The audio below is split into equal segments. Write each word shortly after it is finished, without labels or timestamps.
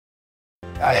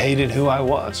I hated who I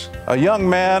was. A young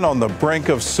man on the brink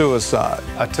of suicide.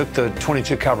 I took the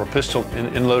 .22 caliber pistol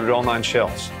and loaded all 9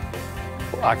 shells.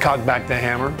 I cocked back the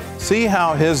hammer. See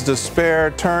how his despair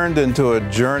turned into a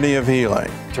journey of healing.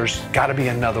 There's got to be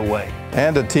another way.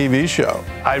 And a TV show.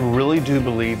 I really do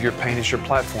believe your pain is your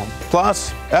platform.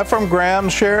 Plus, Ephraim Graham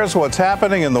shares what's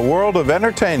happening in the world of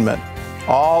entertainment,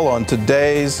 all on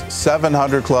today's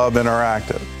 700 Club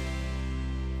Interactive.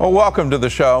 Well, welcome to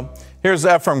the show. Here's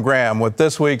Ephraim Graham with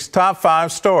this week's top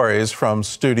 5 stories from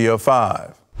Studio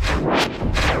 5.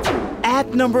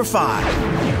 At number 5.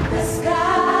 The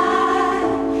sky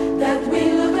that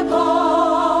we look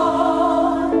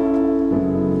upon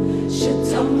should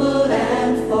tumble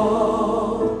and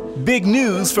fall. Big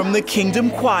news from the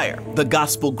Kingdom Choir, the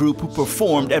gospel group who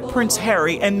performed at Prince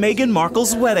Harry and Meghan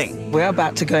Markle's wedding. We're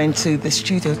about to go into the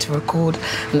studio to record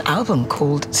an album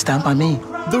called Stand By Me.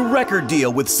 The record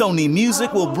deal with Sony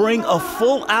Music will bring a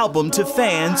full album to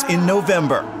fans in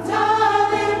November.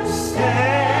 Darling,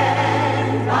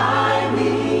 stand by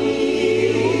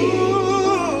me.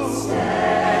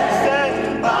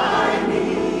 Stand by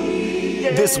me.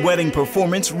 This wedding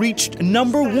performance reached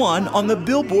 #1 on the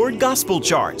Billboard Gospel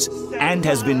charts and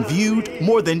has been viewed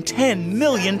more than 10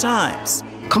 million times.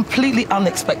 Completely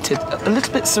unexpected, a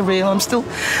little bit surreal. I'm still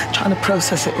trying to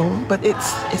process it all, but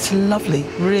it's lovely,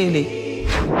 really.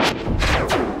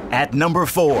 At number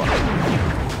 4,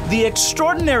 The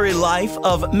Extraordinary Life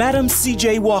of Madam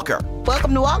C.J. Walker.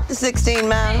 Welcome to Walk the 16,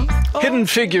 man. Hidden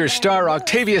Figures star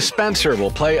Octavia Spencer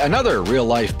will play another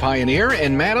real-life pioneer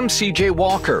in Madam C.J.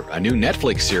 Walker, a new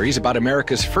Netflix series about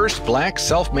America's first black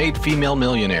self-made female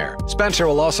millionaire. Spencer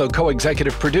will also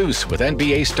co-executive produce with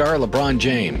NBA star LeBron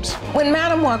James. When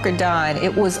Madam Walker died,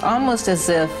 it was almost as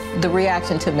if the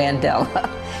reaction to Mandela.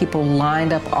 People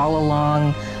lined up all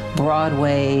along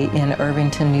Broadway in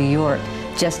Irvington, New York,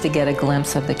 just to get a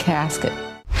glimpse of the casket.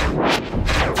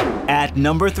 At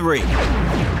number 3,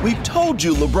 we've told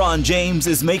you LeBron James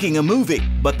is making a movie,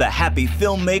 but the happy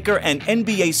filmmaker and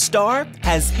NBA star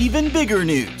has even bigger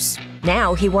news.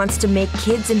 Now he wants to make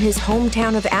kids in his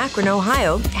hometown of Akron,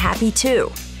 Ohio, happy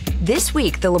too. This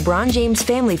week, the LeBron James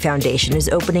Family Foundation is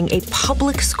opening a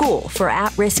public school for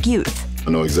at-risk youth. I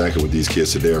know exactly what these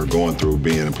kids today are going through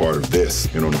being a part of this.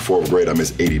 You know, in the 4th grade, I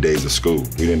missed 80 days of school.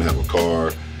 We didn't have a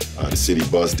car. The city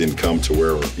bus didn't come to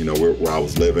where I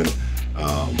was living.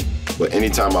 But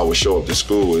anytime I would show up to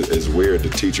school, it's weird. The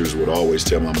teachers would always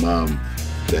tell my mom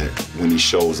that when he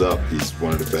shows up, he's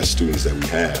one of the best students that we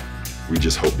have. We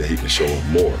just hope that he can show up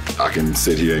more. I can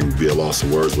sit here and be a loss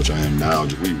of words, which I am now.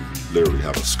 We literally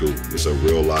have a school. It's a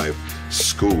real life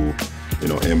school,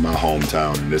 in my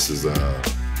hometown, and this is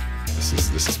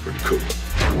pretty cool.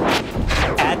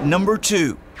 At number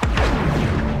 2.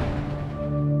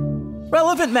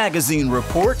 Relevant Magazine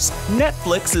reports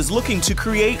Netflix is looking to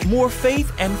create more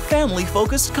faith and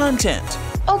family-focused content.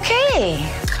 Okay.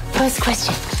 First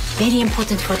question, very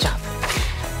important for job.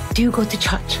 Do you go to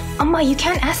church? Amma, you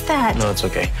can't ask that. No, it's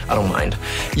okay. I don't mind.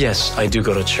 Yes, I do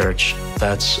go to church.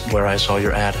 That's where I saw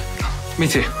your ad. Me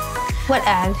too. What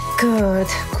ad? Good,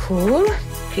 cool,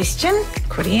 Christian,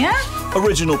 Korean?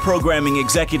 Original programming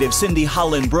executive Cindy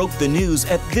Holland broke the news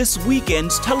at this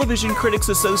weekend's Television Critics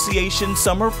Association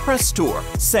Summer Press Tour,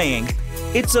 saying,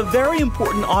 "It's a very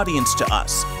important audience to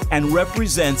us and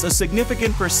represents a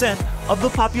significant percent of the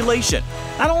population,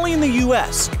 not only in the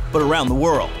U.S., but around the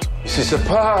world." Mrs.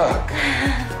 Park,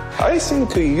 I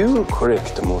think you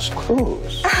correct most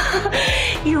clues.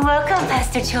 You're welcome,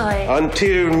 Pastor Choi.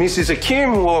 Until Mrs.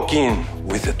 Kim walk in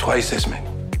with twice as many.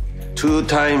 2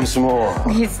 times more.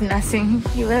 It's nothing.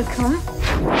 You're welcome.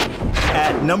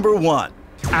 At number 1,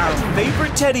 our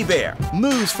favorite teddy bear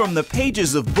moves from the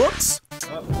pages of books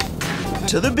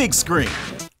to the big screen.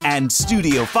 And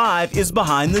Studio 5 is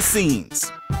behind the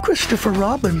scenes. Christopher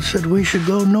Robin said we should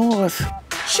go north.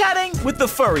 Chatting with the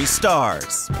furry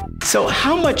stars. So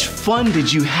how much fun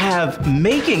did you have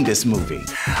making this movie?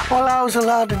 Well, I was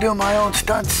allowed to do my own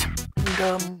stunts.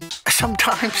 And,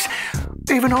 sometimes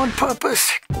even on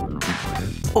purpose.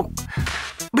 Oh,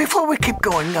 before we keep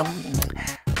going,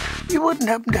 you wouldn't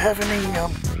happen to have any,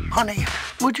 honey,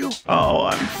 would you? Oh,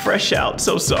 I'm fresh out,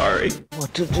 so sorry.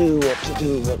 What to do, what to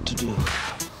do, what to do.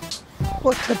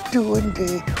 What to do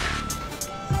indeed.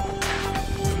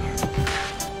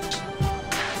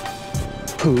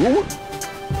 Who?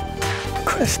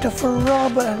 Christopher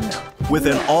Robin. With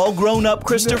an all-grown-up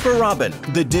Christopher Robin,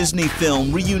 the Disney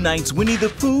film reunites Winnie the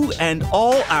Pooh and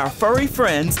all our furry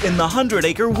friends in the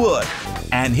 100-acre wood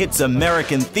and hits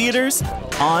American theaters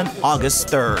on August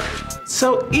 3rd.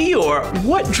 So, Eeyore,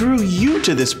 what drew you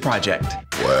to this project?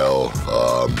 Well,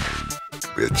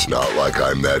 It's not like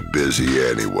I'm that busy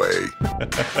anyway.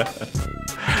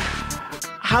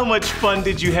 How much fun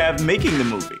did you have making the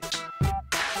movie?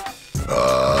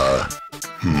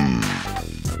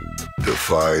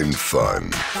 Define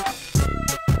fun.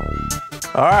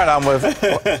 All right,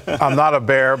 I'm not a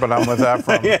bear, but I'm with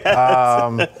Ephraim.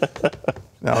 Yes.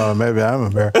 No, maybe I'm a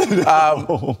bear.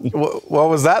 What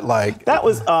was that like? That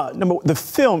was, the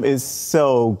film is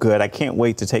so good. I can't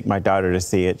wait to take my daughter to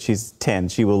see it. She's 10.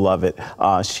 She will love it.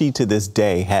 She, to this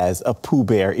day, has a Pooh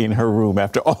Bear in her room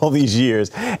after all these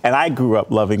years. And I grew up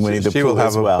loving Winnie the Pooh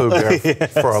as well. She will have a Pooh Bear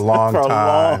yes, for a long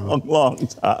time. For a long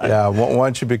time. Yeah,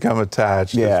 once you become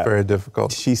attached, it's very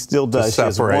difficult. She still does.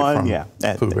 To separate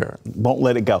from Pooh Bear. Won't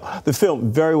let it go. The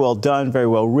film, very well done, very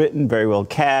well written, very well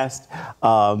cast.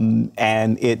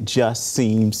 And it just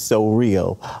seems so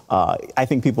real. I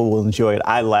think people will enjoy it.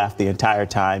 I laughed the entire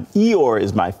time. Eeyore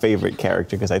is my favorite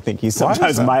character because I think he's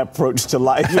sometimes my approach to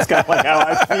life. It's kind of like how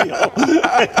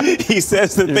I feel. He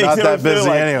says the things not that that busy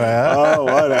like, anyway. Huh? Oh,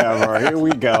 whatever. Here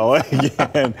we go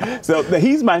again. So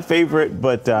he's my favorite,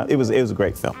 but it was a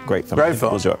great film. Great film. Great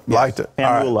film. Liked it.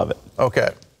 Family will love it. Okay.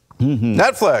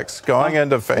 Netflix going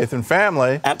into Faith and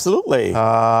Family. Absolutely.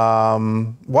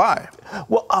 Why?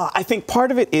 Well, I think part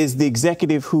of it is the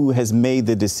executive who has made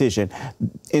the decision.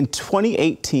 In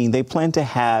 2018, they plan to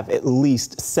have at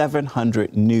least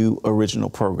 700 new original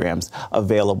programs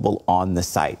available on the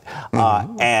site.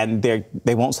 And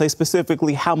they won't say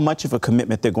specifically how much of a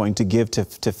commitment they're going to give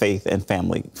to Faith and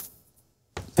Family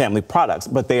products,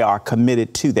 but they are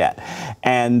committed to that.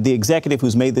 And the executive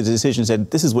who's made the decision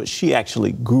said this is what she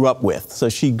actually grew up with. So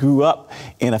she grew up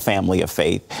in a family of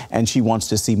faith, and she wants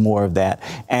to see more of that.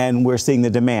 And we're seeing the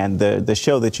demand. The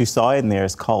show that you saw in there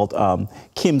is called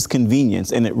Kim's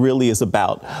Convenience, and it really is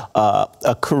about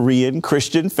a Korean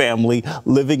Christian family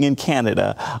living in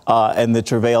Canada and the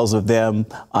travails of them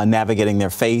navigating their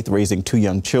faith, raising 2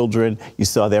 young children. You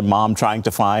saw their mom trying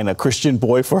to find a Christian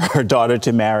boy for her daughter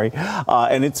to marry.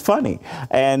 And it's funny,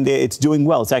 and it's doing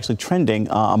well. It's actually trending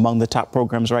among the top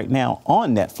programs right now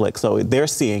on Netflix. So they're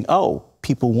seeing, oh,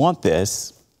 people want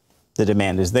this. The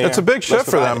demand is there. It's a big shift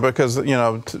for them because, you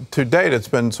know, to date, it's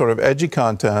been sort of edgy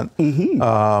content,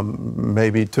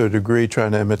 maybe to a degree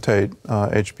trying to imitate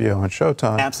HBO and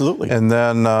Showtime. Absolutely. And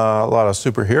then a lot of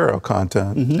superhero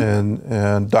content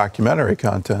and documentary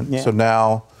content. Yeah. So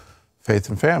now, Faith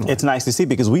and Family. It's nice to see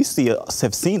because we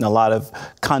have seen a lot of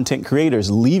content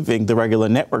creators leaving the regular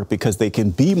network because they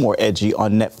can be more edgy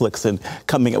on Netflix and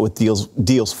coming up with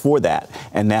deals for that.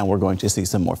 And now we're going to see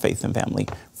some more Faith and Family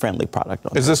friendly product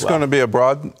on Is this going to be a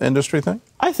broad industry thing?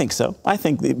 I think so. I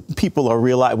think that people are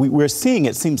realizing, we're seeing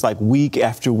it seems like week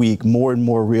after week, more and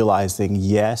more realizing,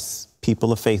 yes,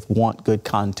 people of faith want good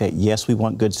content. Yes, we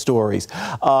want good stories.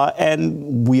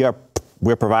 And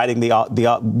we're providing the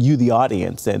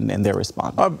audience, and they're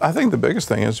responding. I think the biggest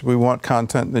thing is we want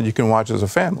content that you can watch as a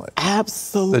family.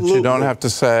 Absolutely. That you don't have to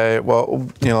say, well,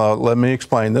 you know, let me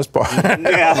explain this part.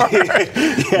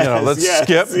 Yes, you know, let's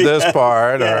skip this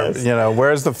part, or, you know,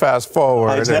 where's the fast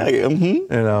forward? Exactly. You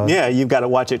know. Yeah, you've got to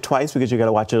watch it twice because you've got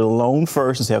to watch it alone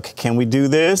first and say, okay, can we do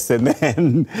this? And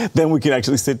then we can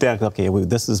actually sit down and go, okay,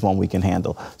 this is one we can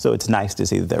handle. So it's nice to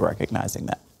see that they're recognizing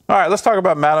that. All right, let's talk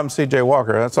about Madam C.J.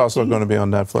 Walker. That's also going to be on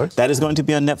Netflix. That is going to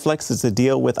be on Netflix. It's a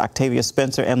deal with Octavia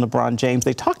Spencer and LeBron James.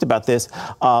 They talked about this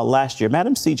last year.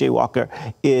 Madam C.J. Walker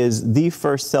is the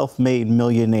first self-made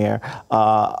millionaire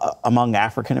among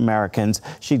African Americans.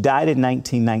 She died in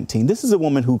 1919. This is a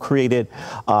woman who created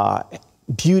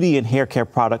beauty and hair care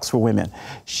products for women.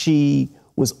 She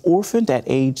was orphaned at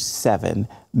age 7,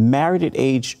 married at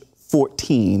age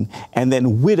 14, and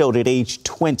then widowed at age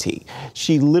 20.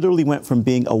 She literally went from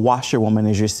being a washerwoman,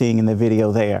 as you're seeing in the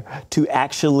video there, to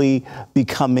actually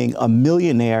becoming a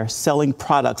millionaire selling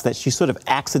products that she sort of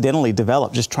accidentally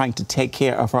developed, just trying to take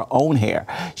care of her own hair.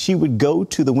 She would go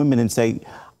to the women and say,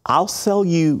 I'll sell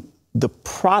you the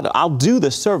product, I'll do the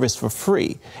service for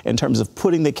free in terms of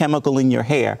putting the chemical in your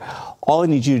hair. All I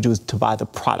need you to do is to buy the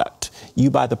product. You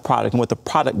buy the product. And what the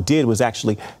product did was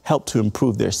actually help to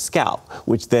improve their scalp,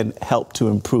 which then helped to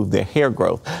improve their hair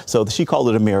growth. So she called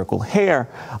it a miracle hair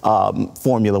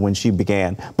formula when she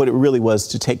began, but it really was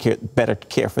to take better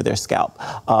care for their scalp.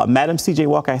 Madam C.J.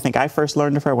 Walker, I think I first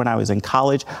learned of her when I was in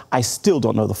college. I still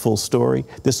don't know the full story.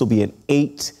 This will be an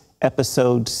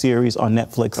 8-episode series on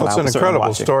Netflix. Well, it's an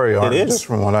incredible story, just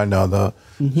from what I know.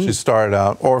 She started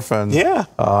out orphaned,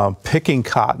 picking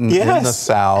cotton in the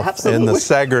South, in the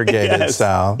segregated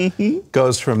South.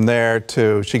 Goes from there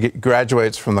to, she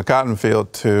graduates from the cotton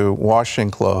field to washing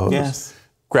clothes.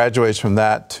 Graduates from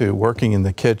that to working in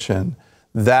the kitchen.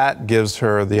 That gives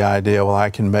her the idea, well, I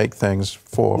can make things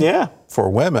for for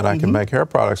women. I can make hair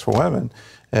products for women.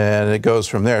 And it goes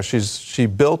from there. She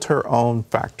built her own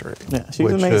factory. Yeah,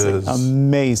 she's amazing.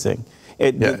 Amazing.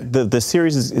 The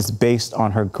series is based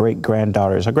on her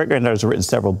great-granddaughters. Her great-granddaughters have written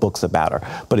several books about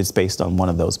her, but it's based on one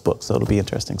of those books, so it'll be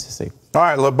interesting to see. All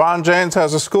right, LeBron James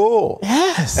has a school.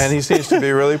 Yes. And he seems to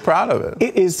be really proud of it.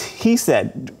 It is, he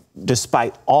said,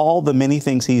 despite all the many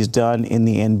things he's done in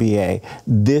the NBA,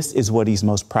 this is what he's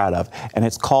most proud of. And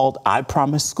it's called I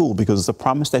Promise School, because it's a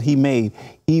promise that he made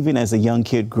even as a young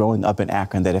kid growing up in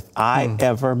Akron, that if I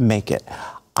ever make it,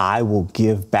 I will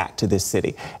give back to this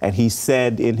city. And he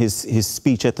said in his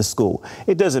speech at the school,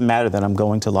 it doesn't matter that I'm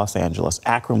going to Los Angeles.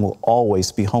 Akron will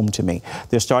always be home to me.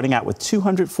 They're starting out with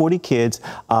 240 kids.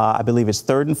 I believe it's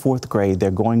 3rd and 4th grade.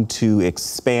 They're going to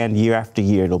expand year after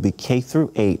year. It'll be K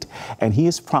through 8. And he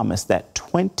has promised that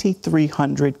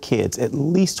 2,300 kids, at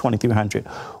least 2,300,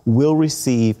 will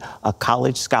receive a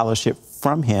college scholarship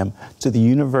from him to the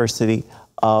University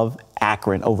of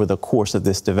Akron over the course of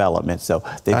this development. So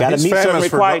they've got to meet certain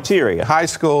criteria. High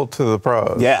school to the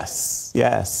pros. Yes,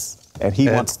 yes. And he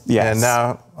wants, And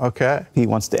now, okay. He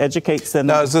wants to educate, send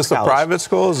them Now, is this a private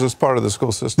school? Is this part of the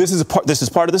school system? This is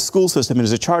part of the school system. It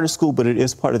is a charter school, but it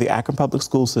is part of the Akron Public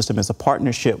School System. It's a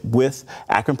partnership with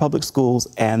Akron Public Schools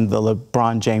and the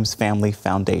LeBron James Family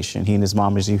Foundation. He and his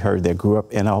mom, as you heard, they grew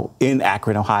up in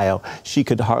Akron, Ohio. She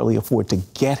could hardly afford to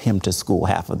get him to school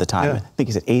half of the time. Yeah. I think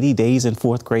he said 80 days in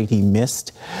 4th grade he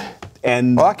missed.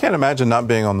 And well, I can't imagine not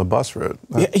being on the bus route.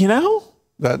 You know,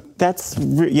 that's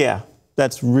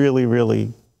really,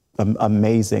 really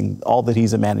amazing, all that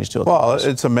he's managed to accomplish.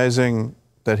 Well, it's amazing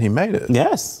that he made it.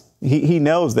 Yes. He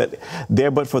knows that there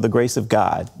but for the grace of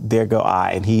God, there go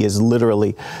I. And he is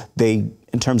literally,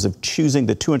 in terms of choosing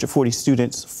the 240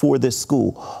 students for this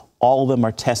school, all of them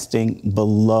are testing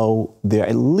below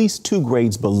at least 2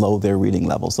 grades below their reading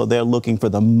level. So they're looking for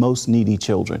the most needy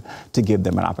children to give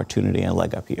them an opportunity and a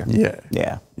leg up here. Yeah.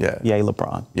 Yeah. Yeah. Yay,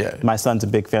 LeBron. Yeah. My son's a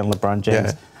big fan of LeBron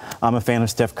James. Yeah. I'm a fan of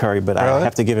Steph Curry, but I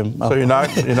have to give him. So you're not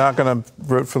going to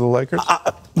root for the Lakers?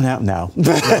 No. No.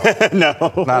 No.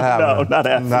 Not happening. No, not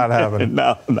ever. Not happening.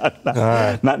 No,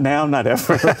 not now, not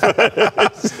ever.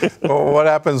 Well, what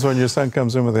happens when your son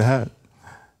comes in with a hat?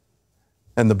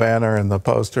 And the banner and the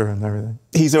poster and everything.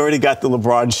 He's already got the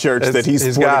LeBron shirts that he's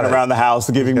sporting around the house,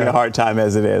 giving me a hard time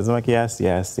as it is. I'm like, yes.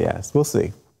 We'll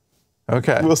see.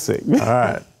 Okay. We'll see. All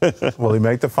right. Will he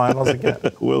make the finals again?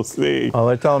 We'll see. Well,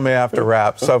 they're telling me after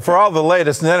wrap. So for all the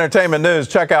latest in entertainment news,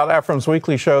 check out Ephraim's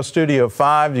weekly show, Studio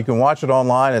 5. You can watch it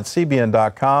online at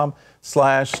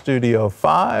cbn.com/Studio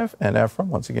 5. And Ephraim,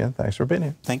 once again, thanks for being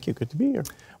here. Thank you. Good to be here.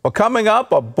 Well, coming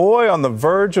up, a boy on the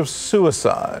verge of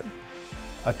suicide.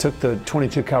 I took the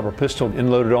 .22 caliber pistol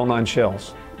and loaded all 9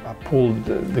 shells. I pulled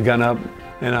the gun up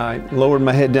and I lowered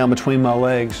my head down between my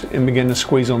legs and began to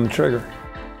squeeze on the trigger.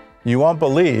 You won't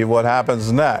believe what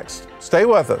happens next. Stay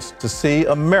with us to see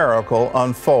a miracle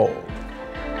unfold.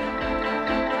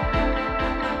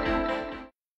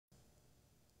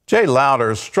 Jay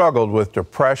Lowder struggled with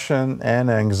depression and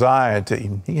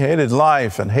anxiety. He hated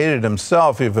life and hated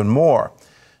himself even more.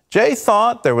 Jay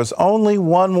thought there was only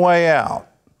one way out: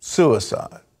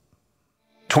 suicide.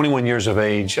 21 years of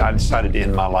age, I decided to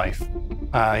end my life.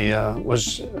 I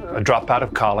was a dropout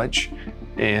of college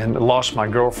and lost my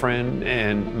girlfriend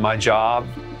and my job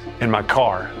and my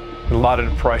car. A lot of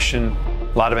depression,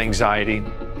 a lot of anxiety.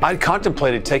 I'd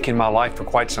contemplated taking my life for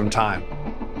quite some time.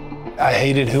 I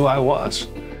hated who I was.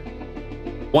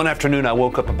 One afternoon, I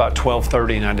woke up about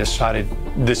 12:30 and I decided,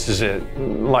 this is it.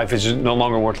 Life is no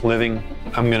longer worth living.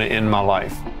 I'm gonna end my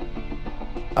life.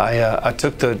 I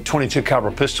took the .22 caliber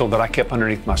pistol that I kept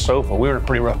underneath my sofa. We were in a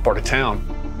pretty rough part of town,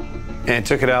 and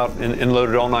took it out and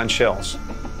loaded all 9 shells.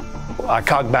 I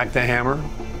cocked back the hammer.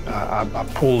 I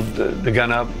pulled the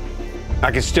gun up.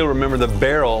 I can still remember the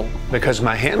barrel, because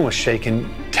my hand was shaking,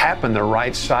 tapping the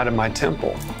right side of my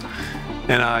temple.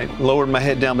 And I lowered my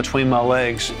head down between my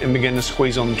legs and began to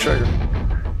squeeze on the trigger.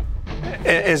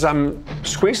 As I'm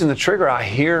squeezing the trigger, I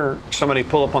hear somebody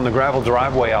pull up on the gravel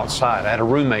driveway outside. I had a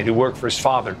roommate who worked for his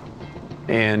father,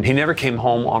 and he never came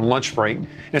home on lunch break.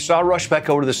 And so I rushed back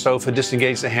over to the sofa,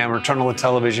 disengaged the hammer, turned on the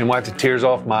television, wiped the tears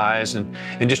off my eyes, and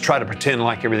just tried to pretend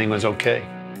like everything was okay.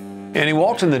 And he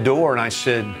walked in the door, and I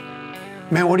said,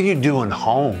 "Man, what are you doing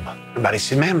home?" And he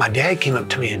said, "Man, my dad came up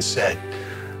to me and said,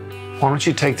 why don't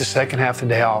you take the second half of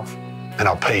the day off, and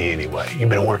I'll pay you anyway. You've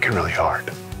been working really hard."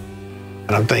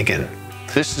 And I'm thinking,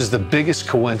 this is the biggest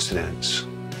coincidence.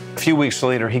 A few weeks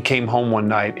later, he came home one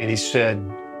night and he said,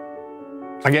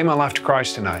 "I gave my life to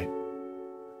Christ tonight."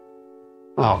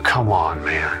 Oh, come on,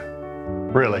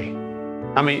 man. Really?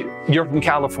 I mean, you're from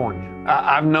California.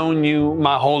 I've known you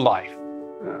my whole life.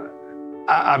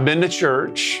 I've been to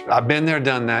church. I've been there,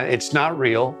 done that. It's not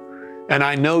real. And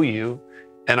I know you.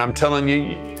 And I'm telling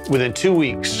you, within 2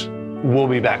 weeks, we'll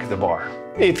be back at the bar,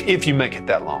 if you make it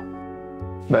that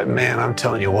long. But man, I'm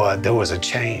telling you what, there was a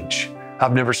change.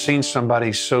 I've never seen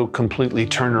somebody so completely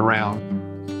turn around.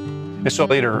 And so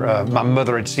later, my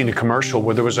mother had seen a commercial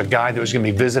where there was a guy that was going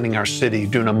to be visiting our city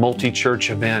doing a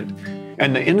multi-church event.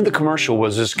 And the end of the commercial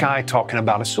was this guy talking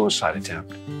about a suicide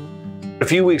attempt. A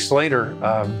few weeks later,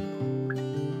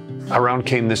 around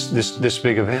came this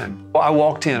big event. Well, I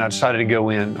walked in, I decided to go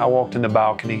in. I walked in the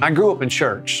balcony. I grew up in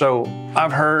church, so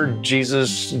I've heard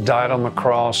Jesus died on the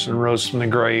cross and rose from the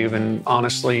grave, and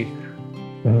honestly,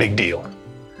 big deal.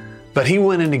 But he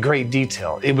went into great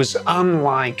detail. It was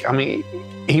unlike, I mean,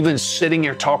 even sitting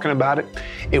here talking about it,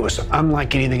 it was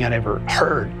unlike anything I'd ever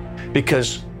heard,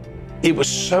 because it was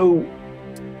so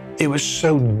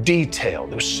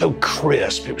detailed, it was so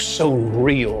crisp, it was so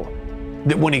real,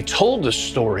 that when he told the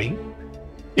story,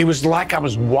 it was like I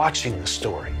was watching the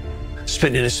story.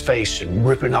 Spitting in his face and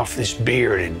ripping off this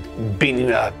beard and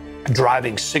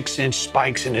driving 6-inch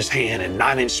spikes in his hand and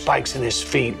 9-inch spikes in his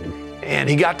feet. And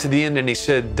he got to the end and he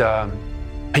said,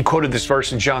 he quoted this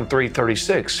verse in John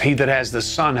 3:36, "He that has the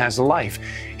Son has life.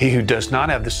 He who does not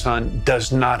have the Son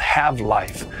does not have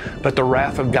life. But the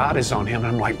wrath of God is on him." And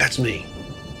I'm like, that's me.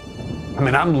 I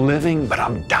mean, I'm living, but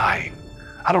I'm dying.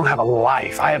 I don't have a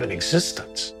life. I have an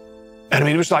existence. And I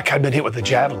mean, it was like I'd been hit with a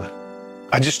javelin.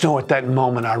 I just know at that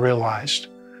moment I realized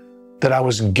that I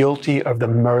was guilty of the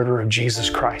murder of Jesus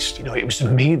Christ. You know, it was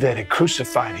me that had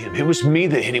crucified him. It was me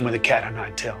that hit him with a cat o'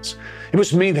 nine tails. It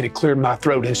was me that had cleared my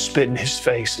throat and spit in his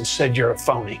face and said, "You're a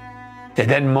phony." At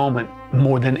that moment,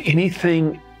 more than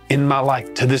anything in my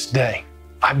life to this day,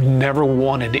 I've never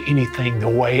wanted anything the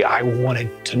way I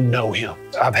wanted to know him.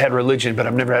 I've had religion, but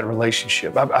I've never had a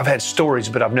relationship. I've had stories,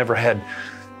 but I've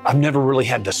never really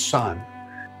had the Son.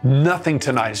 Nothing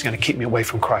tonight is going to keep me away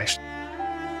from Christ.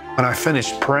 When I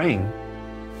finished praying,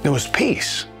 there was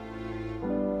peace.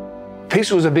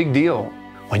 Peace was a big deal.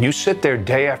 When you sit there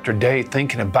day after day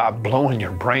thinking about blowing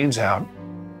your brains out,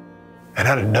 and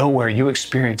out of nowhere you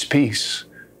experience peace,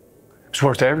 it's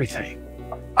worth everything.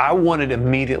 I wanted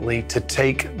immediately to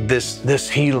take this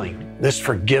healing, this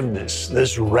forgiveness,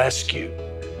 this rescue,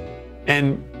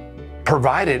 and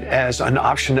provide it as an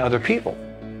option to other people.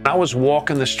 I was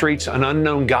walking the streets, an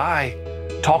unknown guy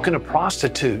talking to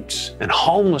prostitutes and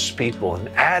homeless people and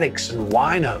addicts and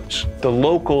winos. The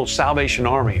local Salvation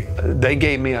Army, they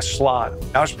gave me a slot.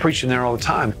 I was preaching there all the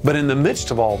time. But in the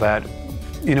midst of all that,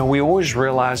 you know, we always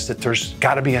realize that there's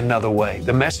got to be another way.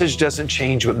 The message doesn't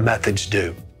change, but methods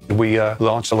do. We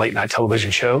launched a late-night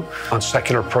television show on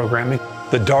secular programming.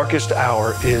 The darkest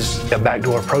hour is a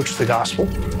backdoor approach to the gospel.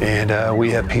 And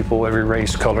we have people every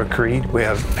race, color, creed. We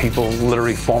have people,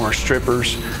 literally former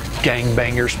strippers,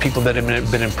 gangbangers, people that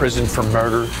have been in prison for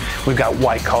murder. We've got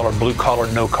white collar, blue collar,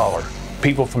 no collar.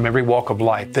 People from every walk of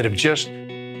life that have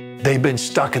they've been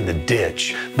stuck in the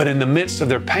ditch. But in the midst of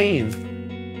their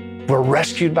pain, we're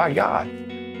rescued by God.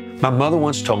 My mother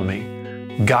once told me,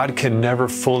 God can never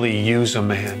fully use a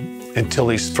man until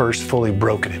he's first fully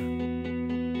broken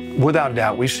him. Without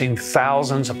doubt, we've seen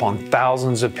thousands upon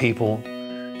thousands of people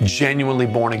genuinely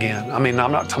born again. I mean,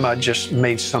 I'm not talking about just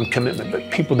made some commitment, but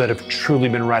people that have truly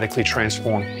been radically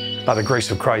transformed by the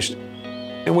grace of Christ.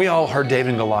 And we all heard David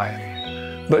and Goliath.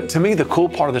 But to me, the cool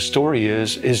part of the story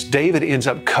is David ends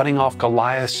up cutting off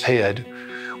Goliath's head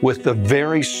with the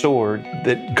very sword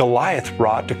that Goliath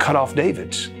brought to cut off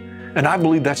David's. And I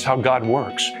believe that's how God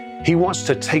works. He wants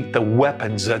to take the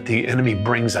weapons that the enemy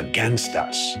brings against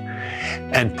us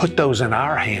and put those in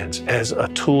our hands as a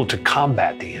tool to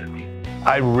combat the enemy.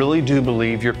 I really do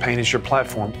believe your pain is your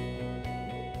platform.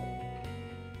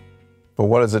 But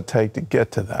what does it take to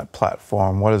get to that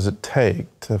platform? What does it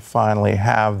take to finally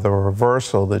have the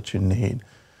reversal that you need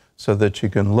so that you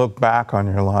can look back on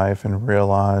your life and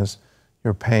realize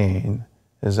your pain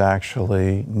is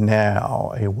actually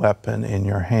now a weapon in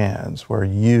your hands where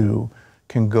you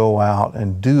can go out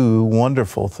and do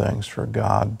wonderful things for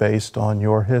God based on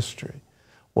your history?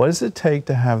 What does it take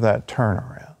to have that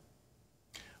turnaround?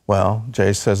 Well,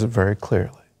 Jay says it very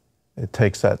clearly. It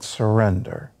takes that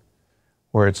surrender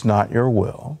where it's not your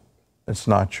will, it's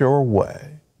not your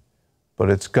way,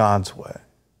 but it's God's way,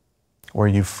 where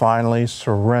you finally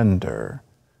surrender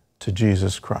to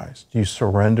Jesus Christ. You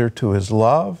surrender to his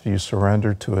love, you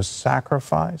surrender to his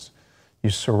sacrifice,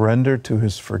 you surrender to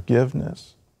his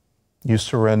forgiveness, you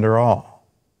surrender all.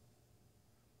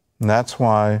 And that's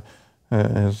why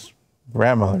his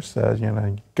grandmother said, you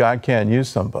know, God can't use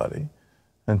somebody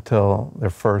until they're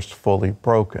first fully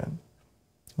broken.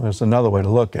 There's another way to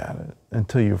look at it,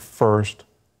 until you're first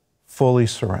fully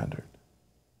surrendered,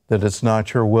 that it's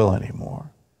not your will anymore,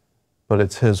 but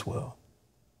it's His will.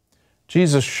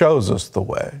 Jesus shows us the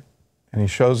way, and He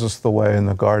shows us the way in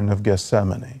the Garden of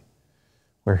Gethsemane,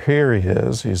 where here He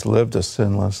is, He's lived a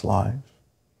sinless life.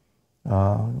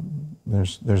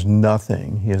 There's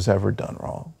nothing He has ever done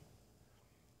wrong.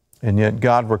 And yet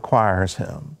God requires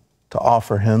Him to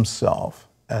offer Himself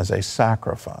as a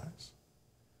sacrifice.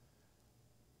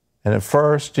 And at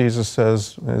first, Jesus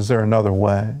says, is there another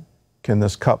way? Can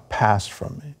this cup pass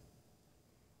from me?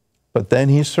 But then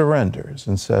He surrenders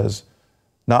and says,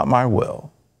 not my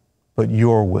will, but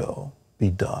your will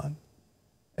be done.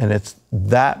 And it's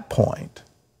that point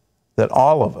that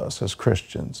all of us as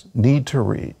Christians need to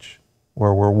reach,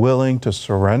 where we're willing to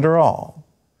surrender all.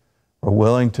 We're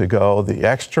willing to go the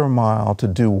extra mile to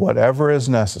do whatever is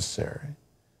necessary,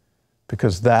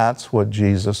 because that's what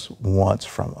Jesus wants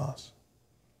from us.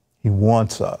 He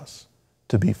wants us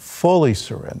to be fully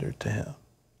surrendered to Him.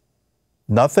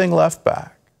 Nothing left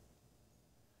back.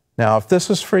 Now, if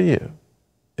this is for you,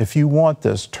 if you want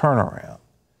this turnaround,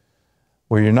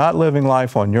 where you're not living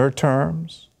life on your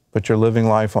terms, but you're living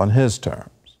life on His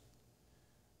terms,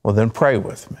 well, then pray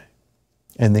with me.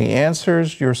 And the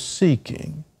answers you're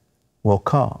seeking will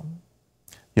come.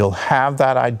 You'll have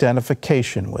that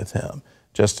identification with Him,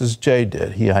 just as Jay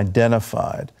did. He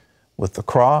identified with the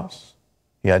cross.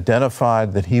 He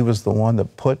identified that He was the one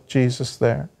that put Jesus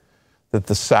there, that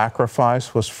the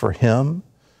sacrifice was for Him,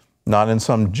 not in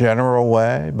some general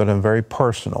way, but in a very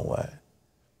personal way.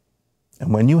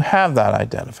 And when you have that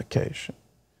identification,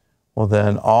 well,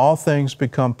 then all things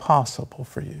become possible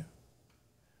for you,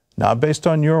 not based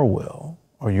on your will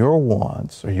or your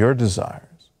wants or your desires,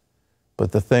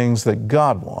 but the things that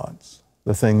God wants,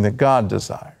 the thing that God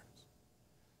desires,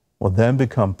 will then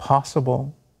become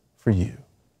possible for you.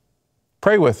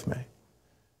 Pray with me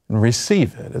and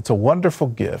receive it. It's a wonderful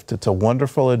gift. It's a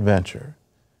wonderful adventure,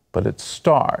 but it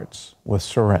starts with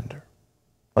surrender.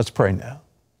 Let's pray now.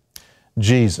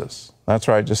 Jesus, that's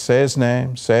right, just say His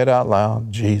name, say it out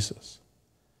loud, Jesus.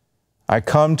 I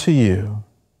come to You,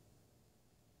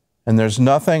 and there's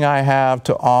nothing I have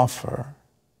to offer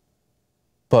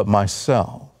but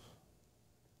myself.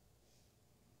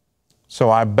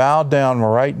 So I bow down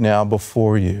right now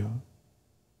before You,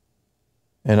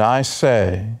 and I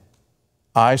say,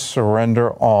 I surrender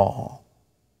all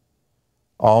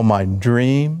my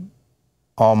dream,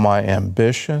 all my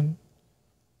ambition,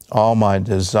 all my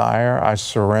desire, I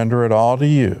surrender it all to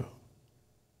You.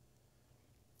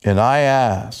 And I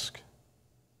ask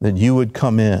that You would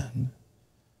come in,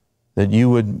 that You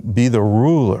would be the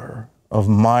ruler of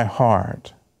my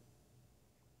heart,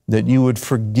 that You would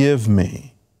forgive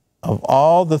me of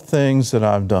all the things that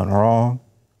I've done wrong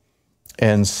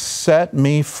and set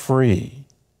me free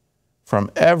from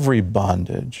every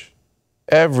bondage,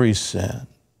 every sin,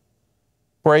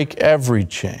 break every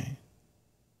chain.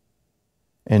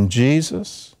 And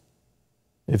Jesus,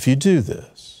 if You do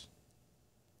this,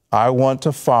 I want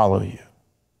to follow You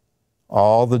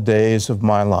all the days of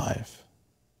my life.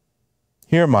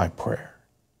 Hear my prayer,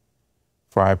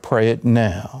 for I pray it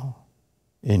now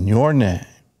in Your name.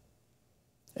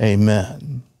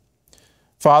 Amen.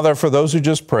 Father, for those who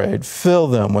just prayed, fill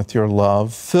them with Your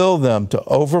love, fill them to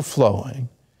overflowing,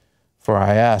 for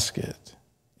I ask it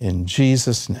in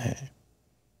Jesus' name.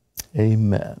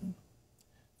 Amen.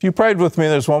 If you prayed with me,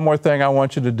 there's one more thing I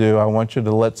want you to do. I want you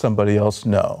to let somebody else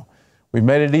know. We've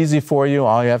made it easy for you.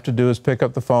 All you have to do is pick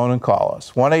up the phone and call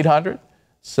us.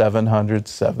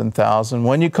 1-800-700-7000.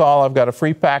 When you call, I've got a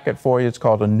free packet for you. It's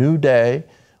called A New Day.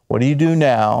 What do you do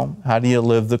now? How do you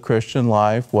live the Christian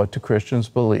life? What do Christians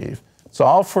believe? It's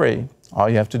all free. All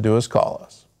you have to do is call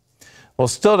us. Well,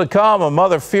 still to come, a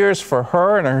mother fears for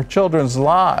her and her children's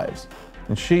lives.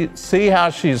 And see how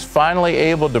she's finally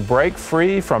able to break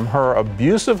free from her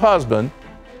abusive husband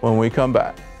when we come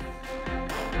back.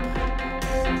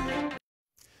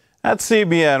 At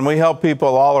CBN, we help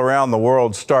people all around the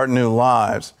world start new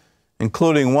lives,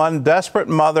 including one desperate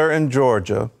mother in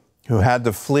Georgia who had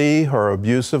to flee her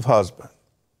abusive husband.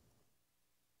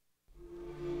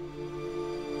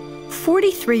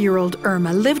 43-year-old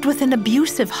Irma lived with an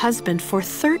abusive husband for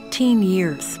 13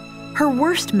 years. Her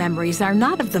worst memories are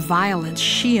not of the violence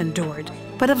she endured,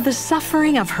 but of the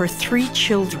suffering of her 3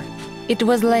 children. It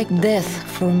was like death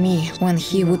for me when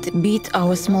he would beat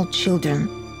our small children.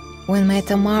 When my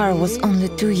Tamara was only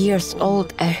 2 years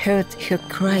old, I heard her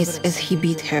cries as he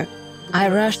beat her. I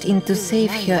rushed in to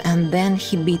save her, and then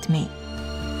he beat me.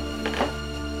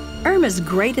 Irma's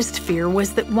greatest fear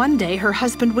was that one day her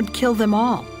husband would kill them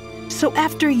all. So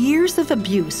after years of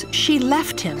abuse, she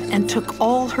left him and took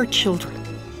all her children.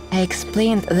 I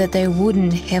explained that I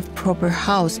wouldn't have proper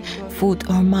house, food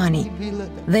or money.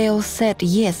 They all said,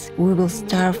 yes, we will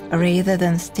starve rather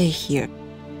than stay here.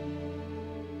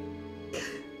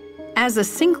 As a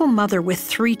single mother with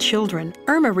 3 children,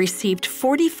 Irma received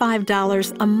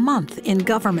 $45 a month in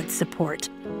government support.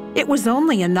 It was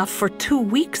only enough for 2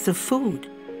 weeks of food.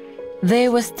 They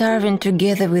were starving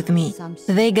together with me.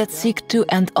 They got sick too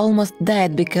and almost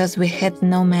died because we had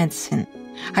no medicine.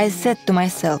 I said to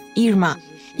myself, Irma,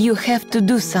 you have to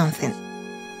do something.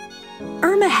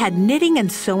 Irma had knitting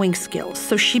and sewing skills,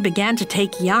 so she began to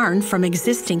take yarn from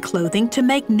existing clothing to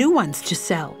make new ones to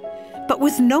sell. But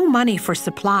with no money for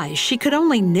supplies, she could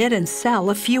only knit and sell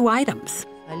a few items.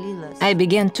 I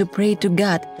began to pray to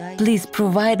God, please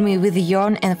provide me with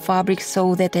yarn and fabric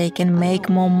so that I can make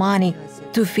more money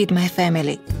to feed my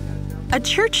family. A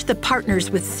church that partners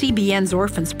with CBN's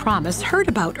Orphans Promise heard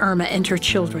about Irma and her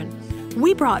children.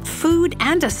 We brought food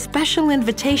and a special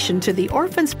invitation to the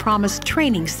Orphans Promise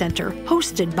Training Center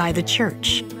hosted by the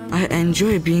church. I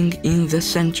enjoy being in the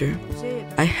center.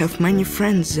 I have many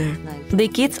friends there. The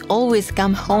kids always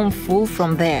come home full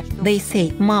from there. They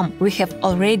say, Mom, we have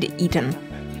already eaten.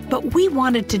 But we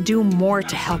wanted to do more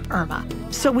to help Irma,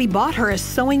 so we bought her a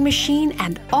sewing machine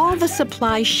and all the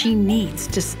supplies she needs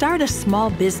to start a small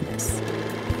business.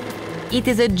 It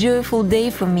is a joyful day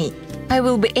for me. I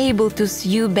will be able to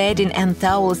sew bedding and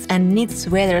towels and knit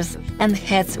sweaters and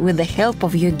hats with the help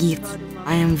of your gifts.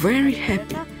 I am very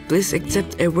happy. Please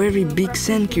accept a very big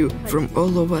thank you from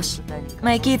all of us.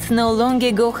 My kids no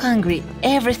longer go hungry.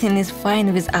 Everything is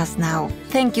fine with us now.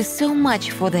 Thank you so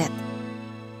much for that.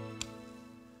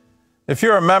 If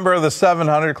you're a member of the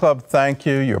 700 Club, thank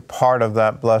you. You're part of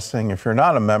that blessing. If you're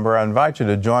not a member, I invite you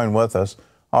to join with us.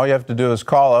 All you have to do is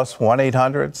call us,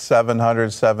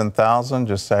 1-800-700-7000.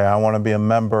 Just say, I want to be a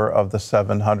member of the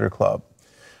 700 Club.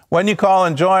 When you call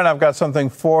and join, I've got something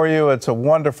for you. It's a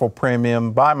wonderful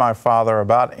premium by my father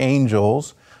about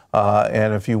angels.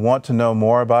 And if you want to know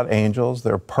more about angels,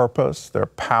 their purpose, their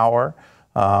power,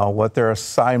 what their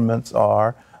assignments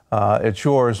are, it's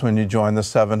yours when you join the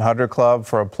 700 Club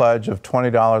for a pledge of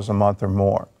 $20 a month or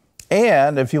more.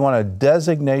 And if you want to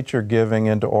designate your giving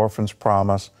into Orphans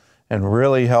Promise and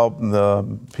really help the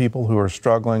people who are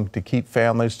struggling to keep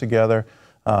families together,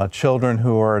 children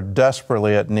who are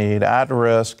desperately at need, at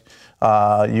risk,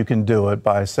 you can do it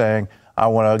by saying, I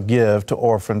want to give to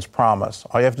Orphans Promise.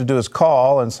 All you have to do is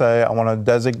call and say, I want to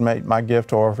designate my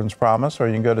gift to Orphans Promise, or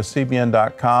you can go to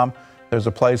cbn.com. There's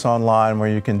a place online where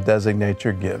you can designate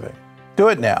your giving. Do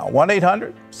it now,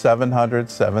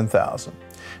 1-800-700-7000.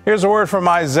 Here's a word from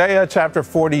Isaiah chapter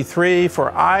 43,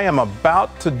 for I am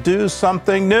about to do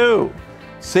something new.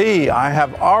 See, I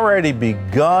have already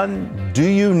begun. Do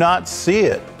you not see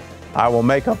it? I will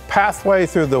make a pathway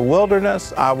through the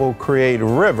wilderness. I will create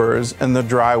rivers in the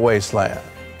dry wasteland.